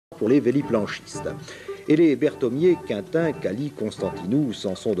pour les véliplanchistes. Et les Berthomier, Quintin, Cali, Constantinou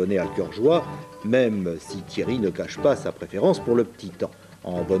s'en sont donnés à cœur joie, même si Thierry ne cache pas sa préférence pour le petit temps.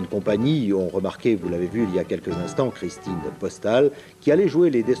 En bonne compagnie, on remarquait, vous l'avez vu il y a quelques instants, Christine Postal, qui allait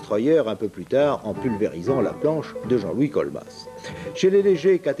jouer les destroyers un peu plus tard en pulvérisant la planche de Jean-Louis Colmas. Chez les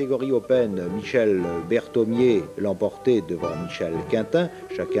légers catégorie open, Michel Berthomier l'emportait devant Michel Quintin,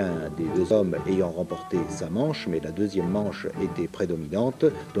 chacun des deux hommes ayant remporté sa manche, mais la deuxième manche était prédominante,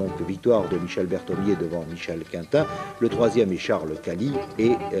 donc victoire de Michel Berthomier devant Michel Quintin. Le troisième est Charles Cali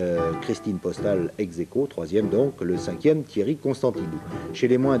et Christine Postal ex aequo, troisième donc, le cinquième Thierry Constantinou. Chez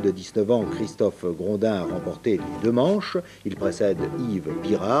les moins de 19 ans, Christophe Grondin a remporté les deux manches. Il précède Yves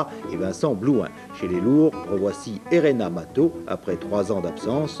Pirard et Vincent Blouin. Chez les lourds, revoici Erena Matteau après 3 ans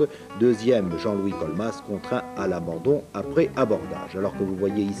d'absence. Deuxième, Jean-Louis Colmas, contraint à l'abandon après abordage. Alors que vous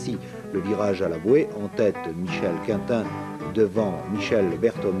voyez ici le virage à la bouée, en tête Michel Quintin devant Michel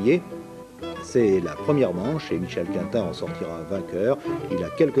Berthomier. C'est la première manche et Michel Quintin en sortira vainqueur. Il a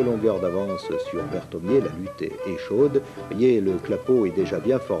quelques longueurs d'avance sur Berthomier, la lutte est chaude. Vous voyez, le clapot est déjà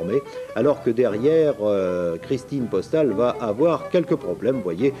bien formé, alors que derrière, Christine Postal va avoir quelques problèmes. Vous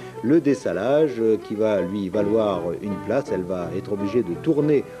voyez, le dessalage qui va lui valoir une place, elle va être obligée de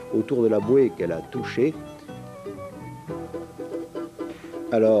tourner autour de la bouée qu'elle a touchée.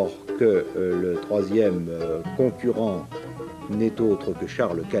 Alors que le troisième concurrent n'est autre que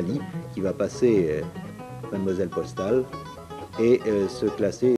Charles Cali, qui va passer Mademoiselle Postal et se classer